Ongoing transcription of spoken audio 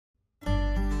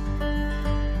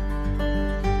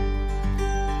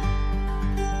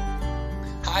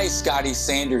Hi, Scotty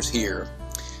Sanders here.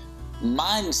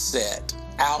 Mindset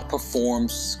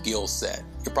outperforms skill set.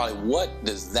 You're probably, what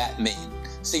does that mean?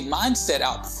 See, mindset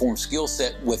outperforms skill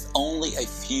set with only a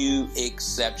few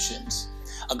exceptions.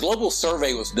 A global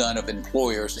survey was done of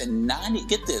employers and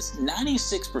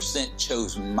 96%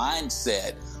 chose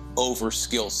mindset over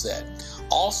skill set.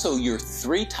 Also, you're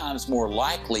 3 times more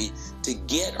likely to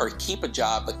get or keep a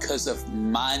job because of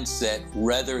mindset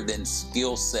rather than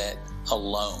skill set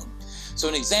alone. So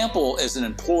an example is an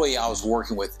employee I was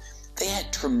working with. They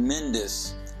had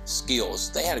tremendous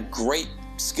skills. They had a great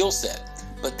skill set,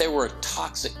 but they were a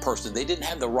toxic person. They didn't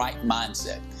have the right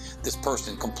mindset. This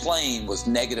person complained, was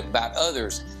negative about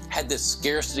others, had this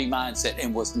scarcity mindset,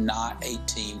 and was not a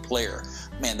team player.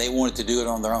 Man, they wanted to do it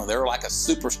on their own. They were like a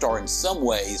superstar in some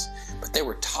ways, but they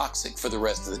were toxic for the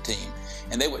rest of the team.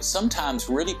 And they would sometimes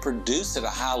really produce at a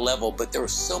high level, but there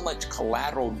was so much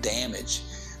collateral damage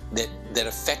that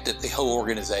affected the whole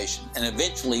organization. And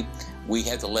eventually, we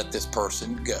had to let this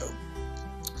person go.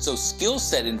 So skill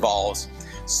set involves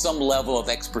some level of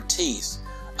expertise,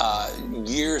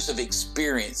 years of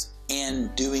experience in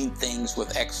doing things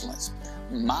with excellence.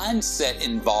 Mindset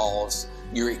involves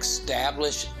your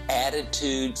established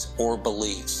attitudes or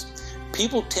beliefs.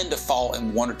 People tend to fall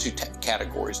in one or two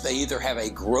categories. They either have a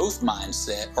growth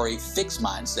mindset or a fixed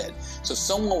mindset. So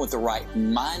someone with the right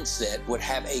mindset would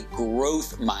have a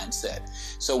growth mindset.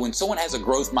 So when someone has a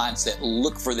growth mindset,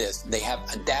 look for this. They have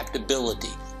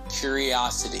adaptability,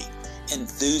 curiosity,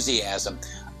 enthusiasm,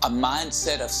 a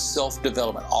mindset of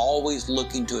self-development, always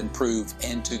looking to improve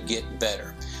and to get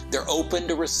better. They're open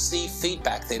to receive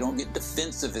feedback. They don't get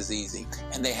defensive as easy.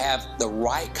 And they have the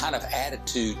right kind of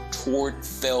attitude toward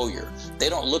failure. They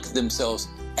don't look at themselves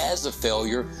as a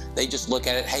failure. They just look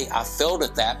at it, hey, I failed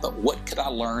at that, but what could I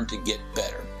learn to get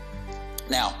better?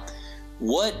 Now,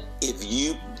 what if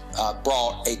you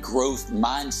brought a growth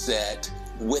mindset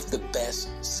with the best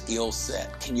skill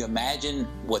set? Can you imagine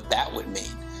what that would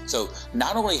mean? So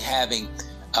not only having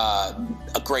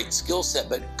a great skill set,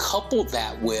 but couple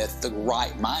that with the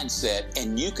right mindset,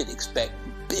 and you could expect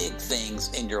big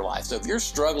things in your life. So if you're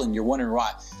struggling, you're wondering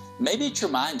why, maybe it's your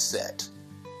mindset.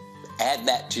 Add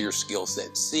that to your skill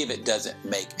set. See if it doesn't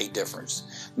make a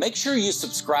difference. Make sure you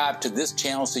subscribe to this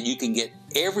channel so you can get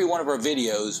every one of our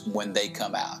videos when they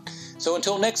come out. So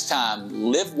until next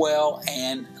time, live well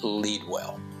and lead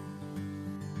well.